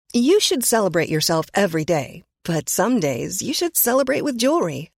You should celebrate yourself every day, but some days you should celebrate with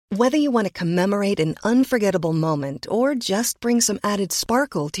jewelry. Whether you want to commemorate an unforgettable moment or just bring some added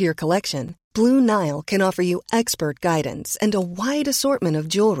sparkle to your collection, Blue Nile can offer you expert guidance and a wide assortment of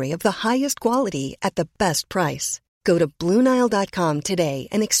jewelry of the highest quality at the best price. Go to BlueNile.com today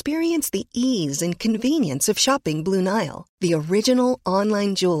and experience the ease and convenience of shopping Blue Nile, the original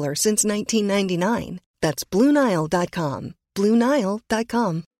online jeweler since 1999. That's BlueNile.com.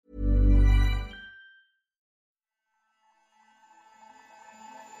 BlueNile.com.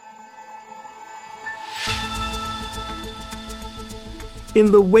 In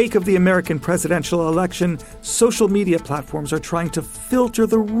the wake of the American presidential election, social media platforms are trying to filter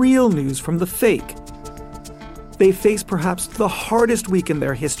the real news from the fake. They face perhaps the hardest week in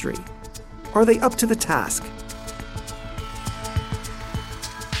their history. Are they up to the task?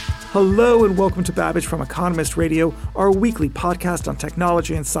 Hello and welcome to Babbage from Economist Radio, our weekly podcast on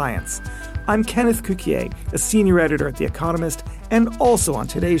technology and science. I'm Kenneth Cukier, a senior editor at The Economist, and also on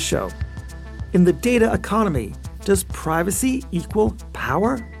today's show. In the data economy, does privacy equal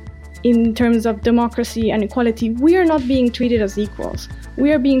power? In terms of democracy and equality, we are not being treated as equals.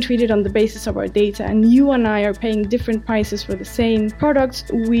 We are being treated on the basis of our data, and you and I are paying different prices for the same products.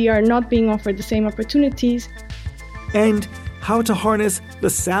 We are not being offered the same opportunities. And how to harness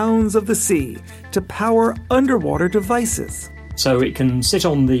the sounds of the sea to power underwater devices. So it can sit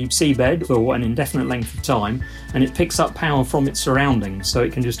on the seabed for an indefinite length of time, and it picks up power from its surroundings, so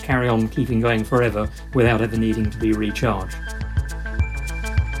it can just carry on keeping going forever without ever needing to be recharged.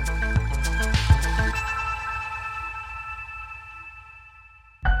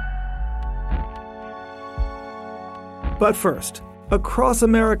 But first, across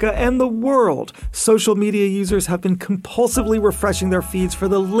America and the world, social media users have been compulsively refreshing their feeds for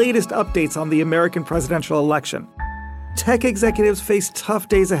the latest updates on the American presidential election. Tech executives face tough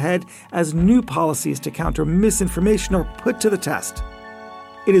days ahead as new policies to counter misinformation are put to the test.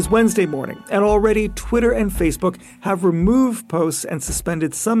 It is Wednesday morning, and already Twitter and Facebook have removed posts and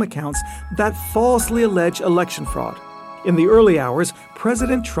suspended some accounts that falsely allege election fraud. In the early hours,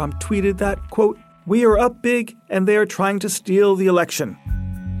 President Trump tweeted that, quote, "We are up big and they are trying to steal the election."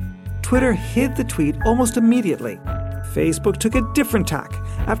 Twitter hid the tweet almost immediately. Facebook took a different tack.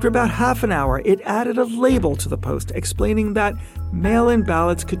 After about half an hour, it added a label to the post explaining that mail-in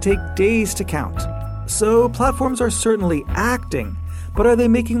ballots could take days to count. So platforms are certainly acting, but are they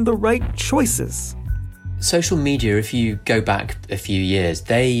making the right choices? Social media, if you go back a few years,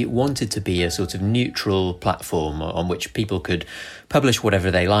 they wanted to be a sort of neutral platform on which people could publish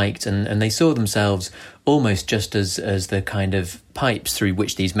whatever they liked, and they saw themselves almost just as the kind of pipes through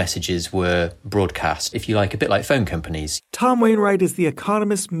which these messages were broadcast, if you like, a bit like phone companies. Tom Wainwright is The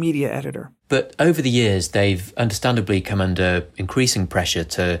Economist media editor. But over the years, they've understandably come under increasing pressure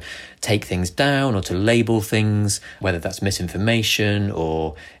to take things down or to label things, whether that's misinformation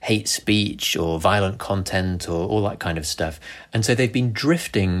or hate speech or violent content or all that kind of stuff. And so they've been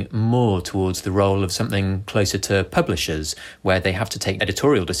drifting more towards the role of something closer to publishers, where they have to take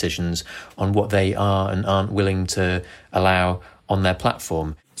editorial decisions on what they are and aren't willing to allow on their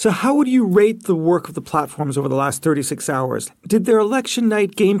platform. So how would you rate the work of the platforms over the last 36 hours? Did their election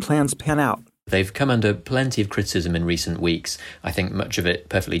night game plans pan out? They've come under plenty of criticism in recent weeks. I think much of it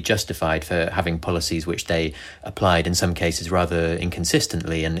perfectly justified for having policies which they applied in some cases rather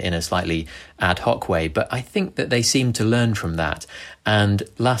inconsistently and in a slightly ad hoc way. But I think that they seem to learn from that. And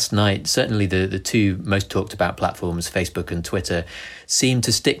last night, certainly the two most talked about platforms, Facebook and Twitter, seemed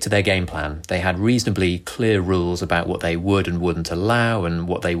to stick to their game plan. They had reasonably clear rules about what they would and wouldn't allow and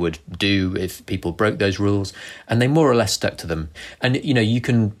what they would do if people broke those rules. And they more or less stuck to them. And, you know, you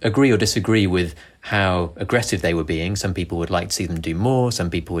can agree or disagree with how aggressive they were being. Some people would like to see them do more. Some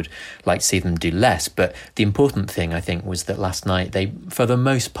people would like to see them do less. But the important thing, I think, was that last night they, for the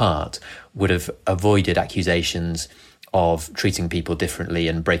most part, would have avoided accusations of treating people differently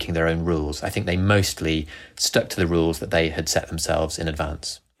and breaking their own rules. I think they mostly stuck to the rules that they had set themselves in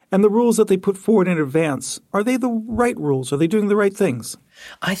advance. And the rules that they put forward in advance, are they the right rules? Are they doing the right things?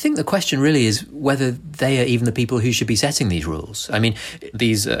 I think the question really is whether they are even the people who should be setting these rules. I mean,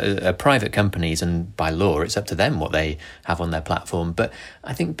 these are private companies, and by law, it's up to them what they have on their platform. But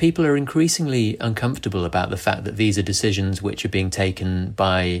I think people are increasingly uncomfortable about the fact that these are decisions which are being taken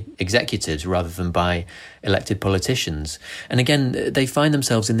by executives rather than by elected politicians. And again, they find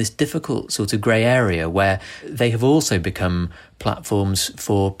themselves in this difficult sort of grey area where they have also become platforms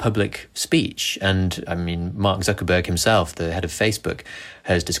for public speech. And I mean, Mark Zuckerberg himself, the head of Facebook,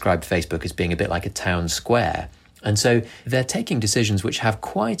 has described Facebook as being a bit like a town square And so they're taking decisions which have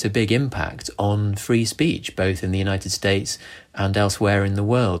quite a big impact on free speech, both in the United States and elsewhere in the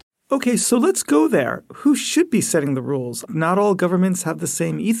world. Okay, so let's go there. Who should be setting the rules? Not all governments have the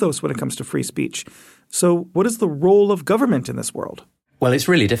same ethos when it comes to free speech. So what is the role of government in this world? Well, it's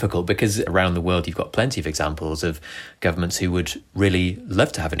really difficult because around the world you've got plenty of examples of governments who would really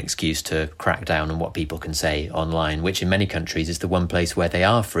love to have an excuse to crack down on what people can say online, which in many countries is the one place where they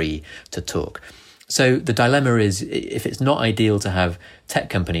are free to talk. So the dilemma is, if it's not ideal to have tech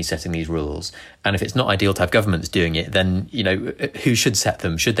companies setting these rules, and if it's not ideal to have governments doing it, then, who should set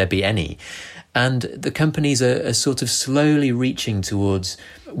them? Should there be any? And the companies are sort of slowly reaching towards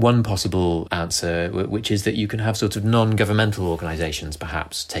one possible answer, which is that you can have sort of non-governmental organisations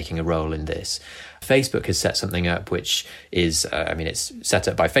perhaps taking a role in this. Facebook has set something up which is, it's set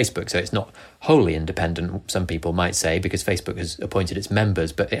up by Facebook, so it's not wholly independent, some people might say, because Facebook has appointed its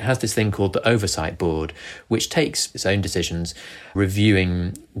members, but it has this thing called the Oversight Board, which takes its own decisions,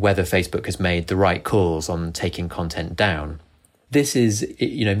 reviewing whether Facebook has made the right calls on taking content down. This is,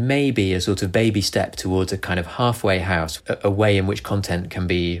 maybe a sort of baby step towards a kind of halfway house, a way in which content can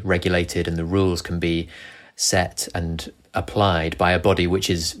be regulated and the rules can be set and applied by a body which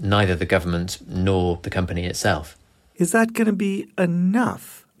is neither the government nor the company itself. Is that going to be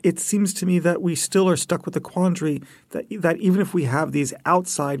enough? It seems to me that we still are stuck with the quandary that even if we have these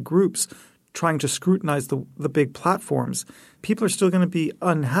outside groups trying to scrutinize the big platforms, people are still going to be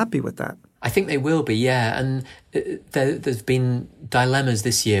unhappy with that. I think they will be, yeah. And there's been dilemmas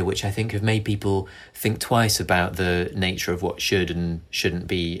this year which I think have made people think twice about the nature of what should and shouldn't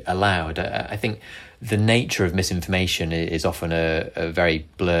be allowed. I think the nature of misinformation is often a very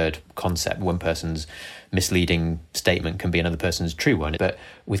blurred concept. One person's misleading statement can be another person's true one. But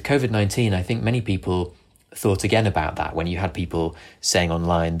with COVID-19, I think many people thought again about that when you had people saying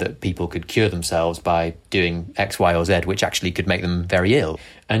online that people could cure themselves by doing X, Y, or Z, which actually could make them very ill.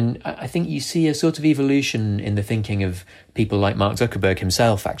 And I think you see a sort of evolution in the thinking of people like Mark Zuckerberg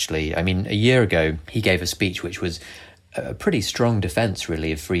himself, actually. I mean, a year ago, he gave a speech which was a pretty strong defence,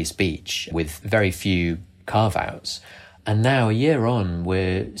 really, of free speech with very few carve-outs. And now, a year on,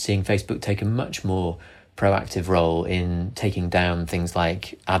 we're seeing Facebook take a much more proactive role in taking down things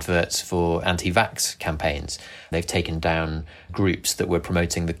like adverts for anti-vax campaigns. They've taken down groups that were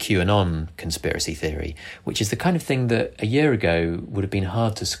promoting the QAnon conspiracy theory, which is the kind of thing that a year ago would have been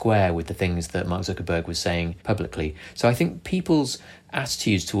hard to square with the things that Mark Zuckerberg was saying publicly. So I think people's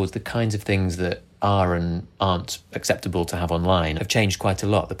attitudes towards the kinds of things that are and aren't acceptable to have online have changed quite a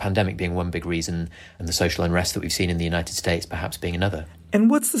lot, the pandemic being one big reason and the social unrest that we've seen in the United States perhaps being another. And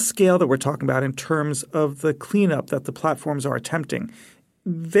what's the scale that we're talking about in terms of the cleanup that the platforms are attempting?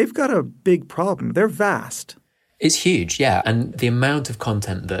 They've got a big problem. They're vast. It's huge, yeah. And the amount of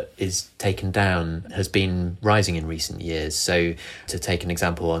content that is taken down has been rising in recent years. So to take an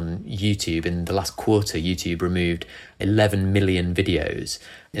example on YouTube, in the last quarter, YouTube removed 11 million videos.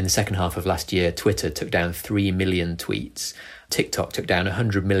 In the second half of last year, Twitter took down 3 million tweets. TikTok took down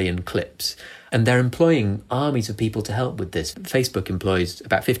 100 million clips. And they're employing armies of people to help with this. Facebook employs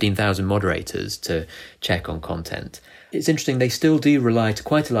about 15,000 moderators to check on content. It's interesting, they still do rely to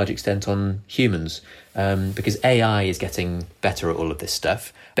quite a large extent on humans because AI is getting better at all of this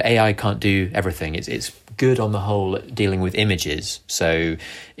stuff. But AI can't do everything. It's good on the whole at dealing with images. So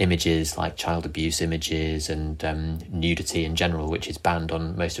images like child abuse images and nudity in general, which is banned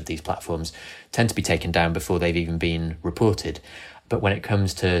on most of these platforms, tend to be taken down before they've even been reported. But when it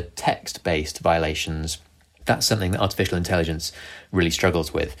comes to text-based violations, that's something that artificial intelligence really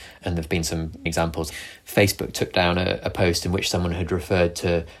struggles with. And there have been some examples. Facebook took down a post in which someone had referred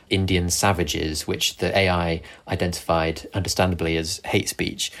to Indian savages, which the AI identified understandably as hate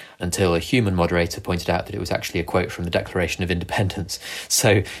speech, until a human moderator pointed out that it was actually a quote from the Declaration of Independence.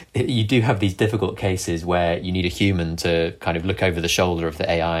 So you do have these difficult cases where you need a human to kind of look over the shoulder of the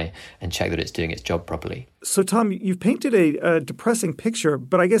AI and check that it's doing its job properly. So, Tom, you've painted a depressing picture,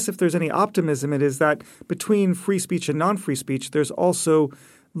 but I guess if there's any optimism, it is that between free speech and non-free speech, there's also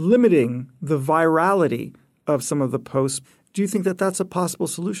limiting the virality of some of the posts. Do you think that that's a possible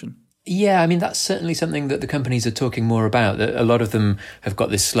solution? Yeah, I mean, that's certainly something that the companies are talking more about. A lot of them have got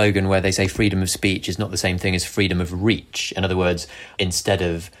this slogan where they say freedom of speech is not the same thing as freedom of reach. In other words, instead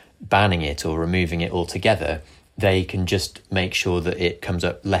of banning it or removing it altogether, they can just make sure that it comes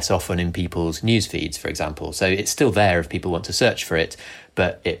up less often in people's news feeds, for example. So it's still there if people want to search for it,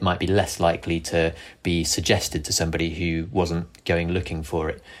 but it might be less likely to be suggested to somebody who wasn't going looking for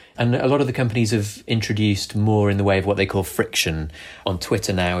it And a lot of the companies have introduced more in the way of what they call friction. On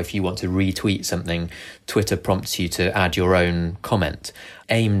Twitter now, if you want to retweet something, Twitter prompts you to add your own comment,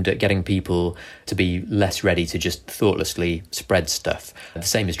 aimed at getting people to be less ready to just thoughtlessly spread stuff. The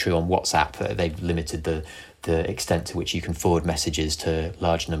same is true on WhatsApp. They've limited the extent to which you can forward messages to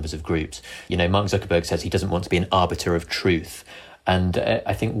large numbers of groups. You know, Mark Zuckerberg says he doesn't want to be an arbiter of truth. And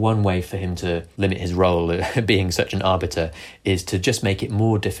I think one way for him to limit his role being such an arbiter is to just make it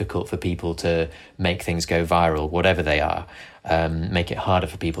more difficult for people to make things go viral, whatever they are. Make it harder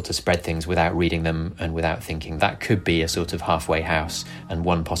for people to spread things without reading them and without thinking. That could be a sort of halfway house and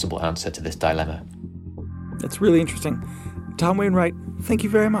one possible answer to this dilemma. That's really interesting. Tom Wainwright, thank you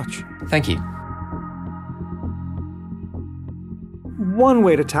very much. Thank you. One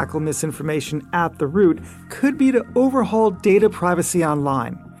way to tackle misinformation at the root could be to overhaul data privacy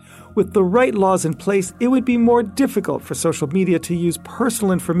online. With the right laws in place, it would be more difficult for social media to use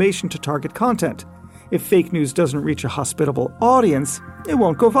personal information to target content. If fake news doesn't reach a hospitable audience, it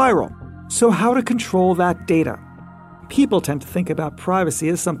won't go viral. So how to control that data? People tend to think about privacy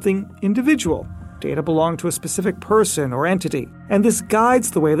as something individual. Data belong to a specific person or entity, and this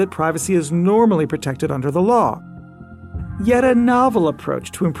guides the way that privacy is normally protected under the law. Yet a novel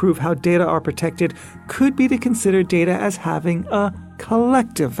approach to improve how data are protected could be to consider data as having a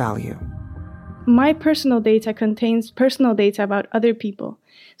collective value. My personal data contains personal data about other people.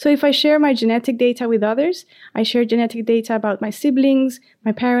 So if I share my genetic data with others, I share genetic data about my siblings,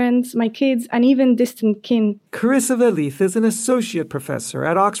 my parents, my kids, and even distant kin. Carissa Velith is an associate professor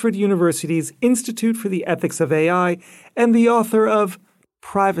at Oxford University's Institute for the Ethics of AI and the author of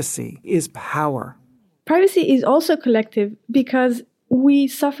Privacy is Power. Privacy is also collective because we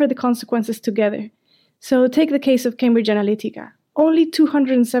suffer the consequences together. So take the case of Cambridge Analytica. Only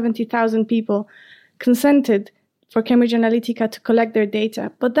 270,000 people consented for Cambridge Analytica to collect their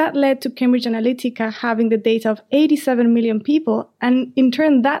data, but that led to Cambridge Analytica having the data of 87 million people, and in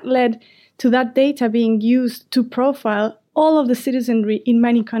turn that led to that data being used to profile all of the citizenry in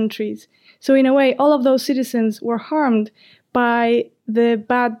many countries. So in a way, all of those citizens were harmed by the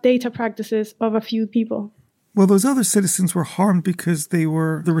bad data practices of a few people. Well, those other citizens were harmed because they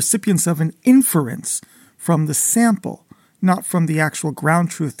were the recipients of an inference from the sample, not from the actual ground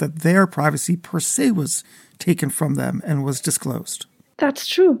truth that their privacy per se was taken from them and was disclosed. That's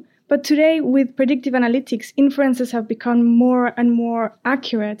true. But today, with predictive analytics, inferences have become more and more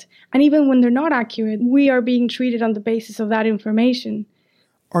accurate. And even when they're not accurate, we are being treated on the basis of that information.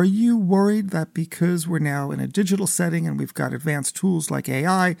 Are you worried that because we're now in a digital setting and we've got advanced tools like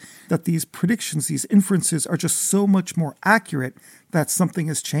AI, that these predictions, these inferences are just so much more accurate that something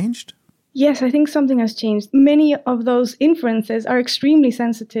has changed? Yes, I think something has changed. Many of those inferences are extremely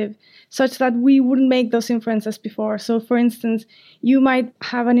sensitive, such that we wouldn't make those inferences before. So, for instance, you might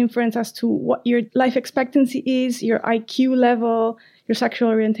have an inference as to what your life expectancy is, your IQ level, your sexual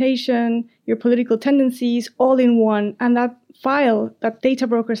orientation, your political tendencies, all in one. And that file that data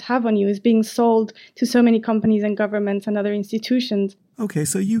brokers have on you is being sold to so many companies and governments and other institutions. Okay,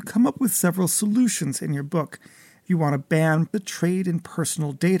 so you come up with several solutions in your book. You want to ban the trade in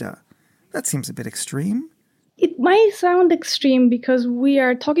personal data. That seems a bit extreme. It might sound extreme because we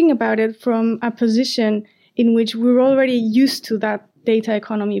are talking about it from a position in which we're already used to that data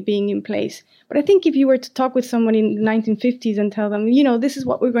economy being in place. But I think if you were to talk with someone in the 1950s and tell them, this is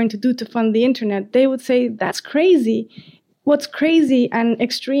what we're going to do to fund the internet, they would say, that's crazy. What's crazy and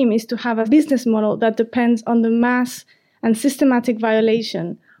extreme is to have a business model that depends on the mass and systematic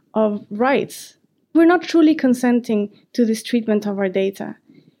violation of rights. We're not truly consenting to this treatment of our data.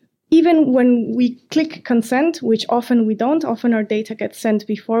 Even when we click consent, which often we don't, often our data gets sent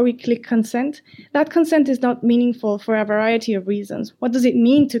before we click consent, that consent is not meaningful for a variety of reasons. What does it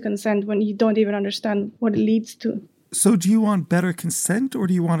mean to consent when you don't even understand what it leads to? So do you want better consent, or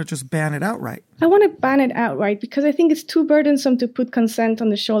do you want to just ban it outright? I want to ban it outright because I think it's too burdensome to put consent on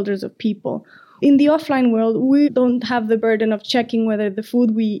the shoulders of people. In the offline world, we don't have the burden of checking whether the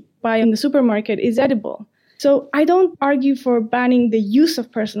food we buy in the supermarket is edible. So I don't argue for banning the use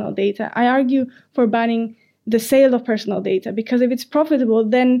of personal data. I argue for banning the sale of personal data, because if it's profitable,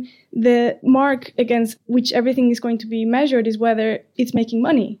 then the mark against which everything is going to be measured is whether it's making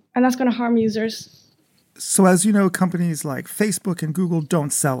money, and that's going to harm users. So as you know, companies like Facebook and Google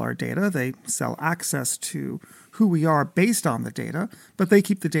don't sell our data. They sell access to who we are based on the data, but they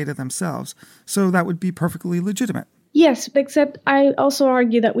keep the data themselves. So that would be perfectly legitimate. Yes, except I also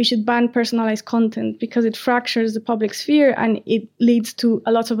argue that we should ban personalized content because it fractures the public sphere and it leads to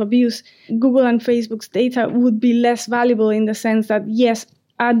a lot of abuse. Google and Facebook's data would be less valuable in the sense that, yes,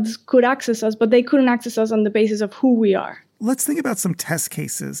 ads could access us, but they couldn't access us on the basis of who we are. let's think about some test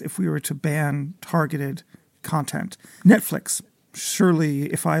cases if we were to ban targeted content. Netflix. Surely,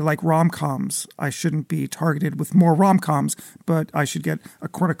 if I like rom-coms, I shouldn't be targeted with more rom-coms, but I should get a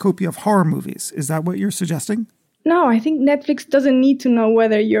cornucopia of horror movies. Is that what you're suggesting? No, I think Netflix doesn't need to know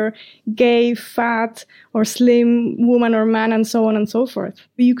whether you're gay, fat, or slim, woman or man, and so on and so forth.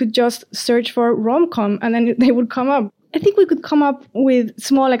 You could just search for rom-com, and then they would come up. I think we could come up with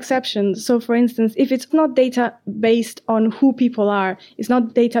small exceptions. So, for instance, if it's not data based on who people are, it's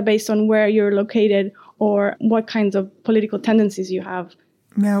not data based on where you're located or what kinds of political tendencies you have.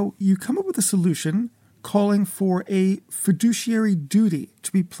 Now, you come up with a solution calling for a fiduciary duty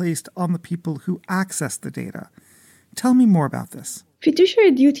to be placed on the people who access the data. Tell me more about this.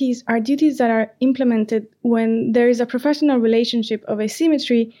 Fiduciary duties are duties that are implemented when there is a professional relationship of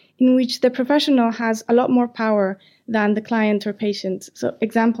asymmetry in which the professional has a lot more power than the client or patient. So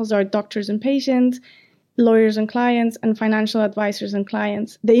examples are doctors and patients, lawyers and clients, and financial advisors and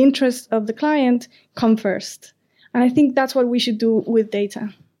clients. The interests of the client come first. And I think that's what we should do with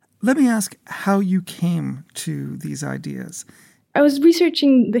data. Let me ask how you came to these ideas. I was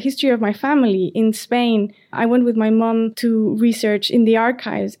researching the history of my family in Spain. I went with my mom to research in the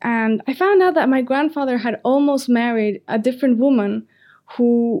archives, and I found out that my grandfather had almost married a different woman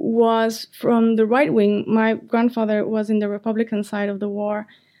who was from the right wing. My grandfather was in the Republican side of the war,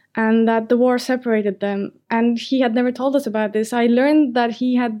 and that the war separated them. And he had never told us about this. I learned that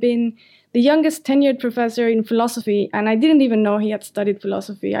he had been the youngest tenured professor in philosophy, and I didn't even know he had studied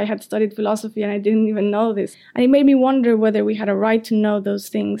philosophy. I had studied philosophy, and I didn't even know this. And it made me wonder whether we had a right to know those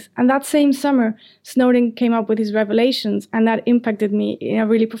things. And that same summer, Snowden came up with his revelations, and that impacted me in a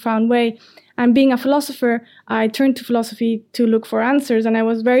really profound way. And being a philosopher, I turned to philosophy to look for answers, and I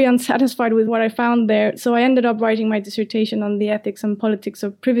was very unsatisfied with what I found there. So I ended up writing my dissertation on the ethics and politics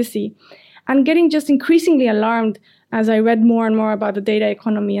of privacy, and getting just increasingly alarmed as I read more and more about the data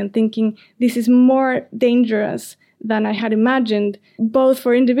economy and thinking this is more dangerous than I had imagined, both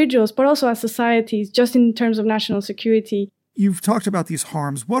for individuals, but also as societies, just in terms of national security. You've talked about these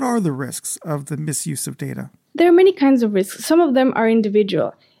harms. What are the risks of the misuse of data? There are many kinds of risks. Some of them are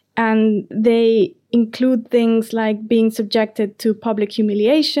individual, and they include things like being subjected to public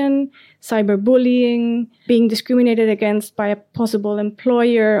humiliation, cyberbullying, being discriminated against by a possible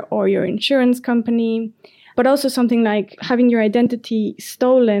employer or your insurance company, but also something like having your identity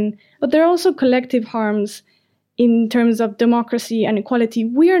stolen. But there are also collective harms in terms of democracy and equality.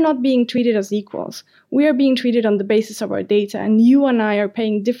 We are not being treated as equals. We are being treated on the basis of our data, and you and I are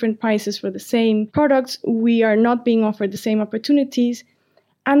paying different prices for the same products. We are not being offered the same opportunities.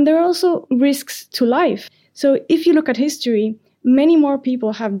 And there are also risks to life. So if you look at history, many more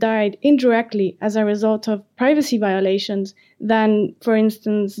people have died indirectly as a result of privacy violations than, for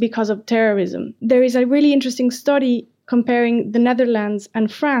instance, because of terrorism. There is a really interesting study comparing the Netherlands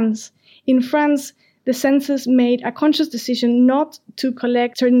and France. In France, the census made a conscious decision not to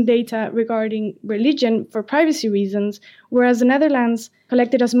collect certain data regarding religion for privacy reasons, whereas the Netherlands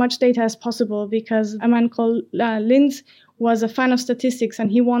collected as much data as possible because a man called Linz was a fan of statistics,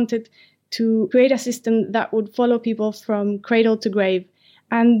 and he wanted to create a system that would follow people from cradle to grave.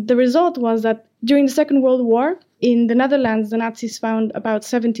 And the result was that during the Second World War, in the Netherlands, the Nazis found about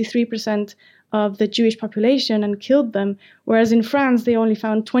 73% of the Jewish population and killed them, whereas in France, they only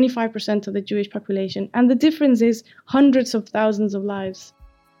found 25% of the Jewish population. And the difference is hundreds of thousands of lives.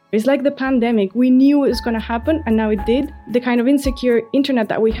 It's like the pandemic. We knew it was going to happen, and now it did. The kind of insecure internet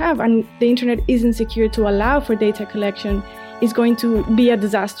that we have, and the internet is insecure to allow for data collection, is going to be a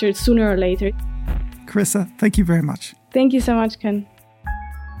disaster sooner or later. Carissa, thank you very much. Thank you so much, Ken.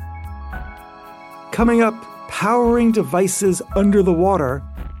 Coming up, powering devices under the water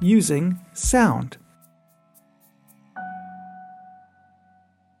using sound.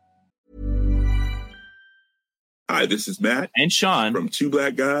 Hi, this is Matt and Sean from Two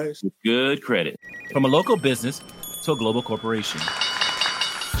Black Guys with Good Credit. From a local business to a global corporation,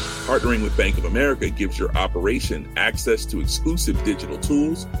 partnering with Bank of America gives your operation access to exclusive digital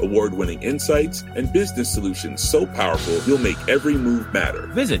tools, award-winning insights, and business solutions so powerful you'll make every move matter.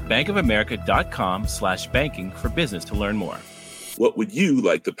 Visit bankofamerica.com/banking for business to learn more. What would you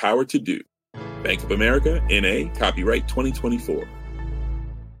like the power to do? Bank of America, N.A., copyright 2024.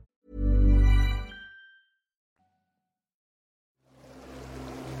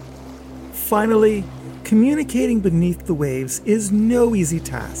 Finally, communicating beneath the waves is no easy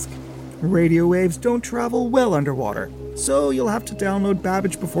task. Radio waves don't travel well underwater, so you'll have to download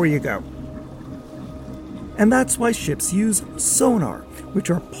Babbage before you go. And that's why ships use sonar, which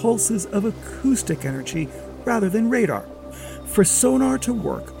are pulses of acoustic energy rather than radar. For sonar to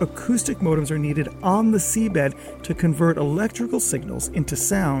work, acoustic modems are needed on the seabed to convert electrical signals into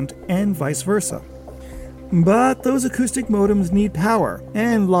sound and vice versa. But those acoustic modems need power,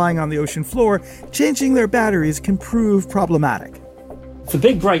 and lying on the ocean floor, changing their batteries can prove problematic. The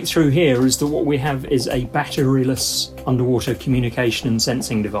big breakthrough here is that what we have is a batteryless underwater communication and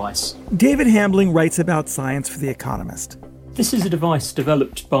sensing device. David Hambling writes about science for The Economist. This is a device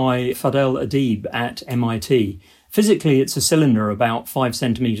developed by Fadel Adib at MIT. Physically, it's a cylinder about 5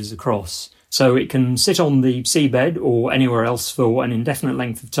 centimetres across, so it can sit on the seabed or anywhere else for an indefinite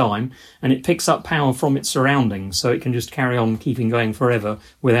length of time, and it picks up power from its surroundings, so it can just carry on keeping going forever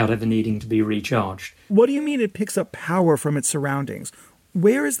without ever needing to be recharged. What do you mean it picks up power from its surroundings?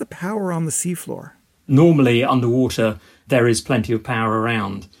 Where is the power on the seafloor? Normally, underwater, there is plenty of power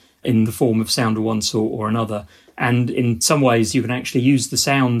around in the form of sound of one sort or another. And in some ways, you can actually use the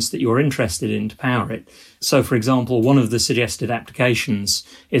sounds that you're interested in to power it. So, for example, one of the suggested applications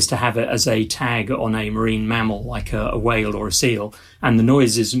is to have it as a tag on a marine mammal, like a whale or a seal, and the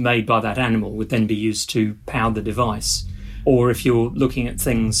noises made by that animal would then be used to power the device. Or if you're looking at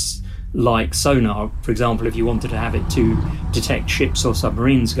things like sonar, for example, if you wanted to have it to detect ships or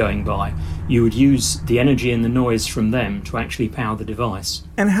submarines going by, you would use the energy and the noise from them to actually power the device.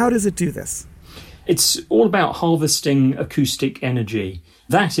 And how does it do this? It's all about harvesting acoustic energy.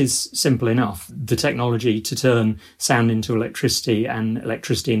 That is simple enough. The technology to turn sound into electricity and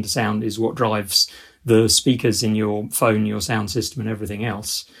electricity into sound is what drives the speakers in your phone, your sound system and everything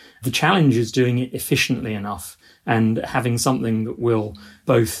else. The challenge is doing it efficiently enough and having something that will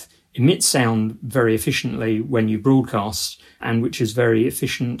both emit sound very efficiently when you broadcast and which is very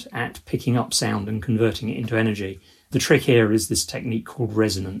efficient at picking up sound and converting it into energy. The trick here is this technique called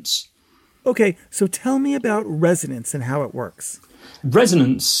resonance. Okay, so tell me about resonance and how it works.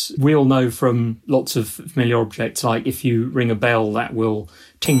 Resonance, we all know from lots of familiar objects, like if you ring a bell, that will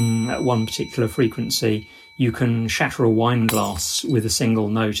ting at one particular frequency. You can shatter a wine glass with a single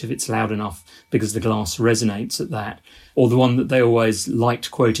note if it's loud enough because the glass resonates at that. Or the one that they always like to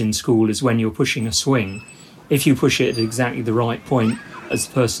quote in school is when you're pushing a swing. If you push it at exactly the right point as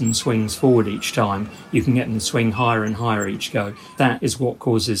the person swings forward each time, you can get them to swing higher and higher each go. That is what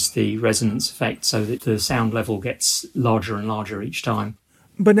causes the resonance effect, so that the sound level gets larger and larger each time.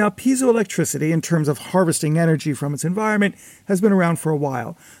 But now piezoelectricity, in terms of harvesting energy from its environment, has been around for a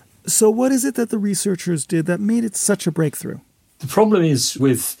while. So what is it that the researchers did that made it such a breakthrough? The problem is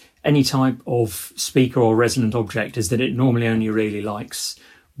with any type of speaker or resonant object is that it normally only really likes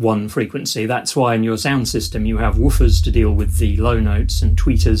one frequency. That's why in your sound system you have woofers to deal with the low notes and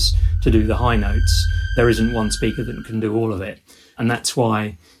tweeters to do the high notes. There isn't one speaker that can do all of it. And that's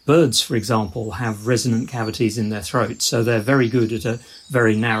why birds, for example, have resonant cavities in their throats. So they're very good at a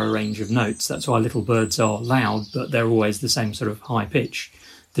very narrow range of notes. That's why little birds are loud, but they're always the same sort of high pitch.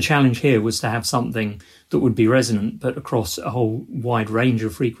 The challenge here was to have something that would be resonant, but across a whole wide range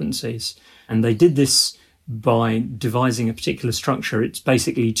of frequencies. And they did this by devising a particular structure. It's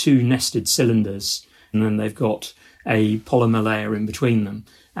basically 2 nested cylinders, and then they've got a polymer layer in between them.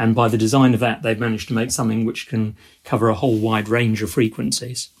 And by the design of that, they've managed to make something which can cover a whole wide range of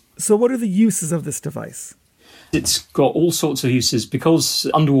frequencies. So what are the uses of this device? It's got all sorts of uses because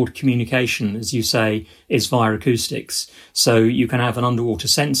underwater communication, as you say, is via acoustics. So you can have an underwater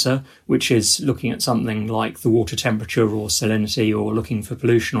sensor, which is looking at something like the water temperature or salinity or looking for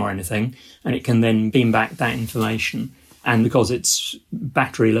pollution or anything, and it can then beam back that information. And because it's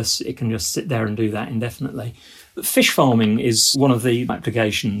batteryless, it can just sit there and do that indefinitely. But fish farming is one of the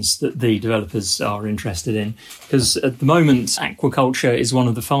applications that the developers are interested in, because at the moment, aquaculture is one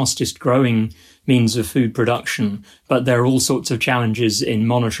of the fastest growing means of food production, but there are all sorts of challenges in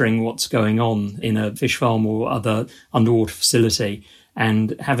monitoring what's going on in a fish farm or other underwater facility.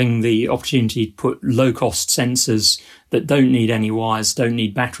 And having the opportunity to put low-cost sensors that don't need any wires, don't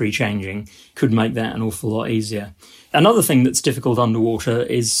need battery changing, could make that an awful lot easier. Another thing that's difficult underwater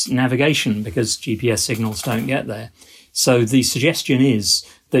is navigation, because GPS signals don't get there. So the suggestion is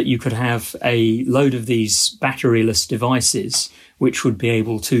that you could have a load of these batteryless devices which would be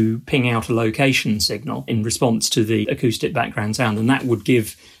able to ping out a location signal in response to the acoustic background sound, and that would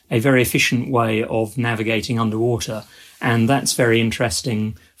give a very efficient way of navigating underwater. And that's very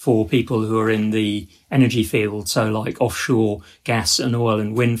interesting for people who are in the energy field, so like offshore gas and oil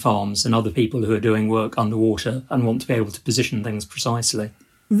and wind farms, and other people who are doing work underwater and want to be able to position things precisely.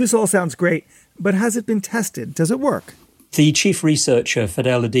 This all sounds great, but has it been tested? Does it work? The chief researcher,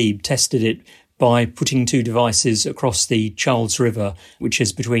 Fadel Adib, tested it by putting 2 devices across the Charles River, which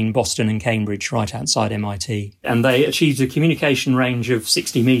is between Boston and Cambridge, right outside MIT. And they achieved a communication range of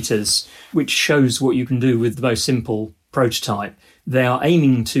 60 metres, which shows what you can do with the most simple prototype. They are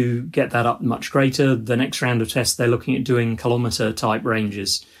aiming to get that up much greater. The next round of tests, they're looking at doing kilometre type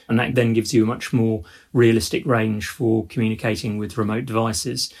ranges, and that then gives you a much more realistic range for communicating with remote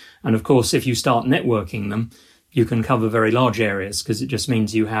devices. And of course, if you start networking them, you can cover very large areas, because it just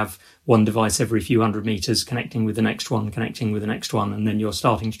means you have one device every few hundred metres connecting with the next one, connecting with the next one, and then you're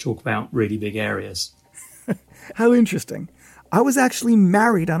starting to talk about really big areas. How interesting. I was actually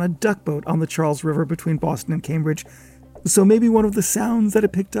married on a duck boat on the Charles River between Boston and Cambridge. So maybe one of the sounds that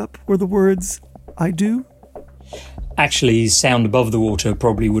it picked up were the words, "I do"? Actually, sound above the water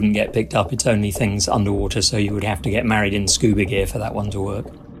probably wouldn't get picked up. It's only things underwater, so you would have to get married in scuba gear for that one to work.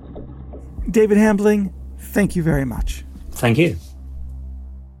 David Hambling, thank you very much. Thank you.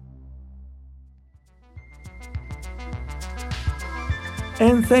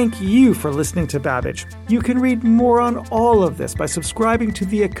 And thank you for listening to Babbage. You can read more on all of this by subscribing to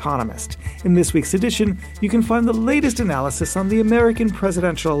The Economist. In this week's edition, you can find the latest analysis on the American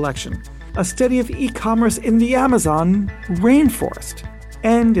presidential election, a study of e-commerce in the Amazon rainforest,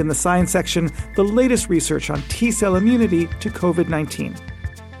 and in the science section, the latest research on T-cell immunity to COVID-19.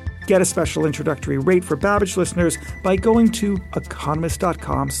 Get a special introductory rate for Babbage listeners by going to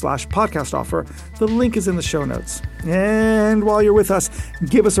economist.com/podcast offer. The link is in the show notes. And while you're with us,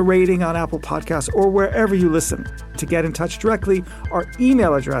 give us a rating on Apple Podcasts or wherever you listen. To get in touch directly, our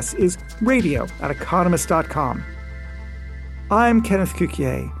email address is radio@economist.com. I'm Kenneth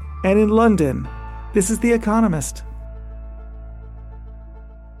Cukier, and in London, this is The Economist.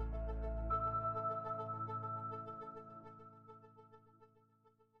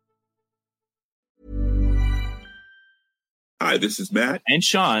 Hi, this is Matt And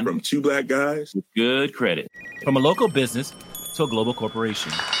Sean from Two Black Guys with good credit. From a local business to a global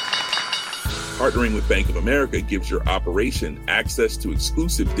corporation. Partnering with Bank of America gives your operation access to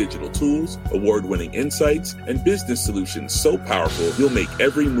exclusive digital tools, award-winning insights, and business solutions so powerful you'll make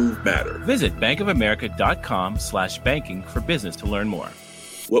every move matter. Visit bankofamerica.com/banking for business to learn more.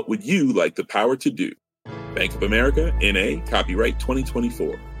 What would you like the power to do? Bank of America, N.A., copyright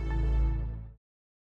 2024.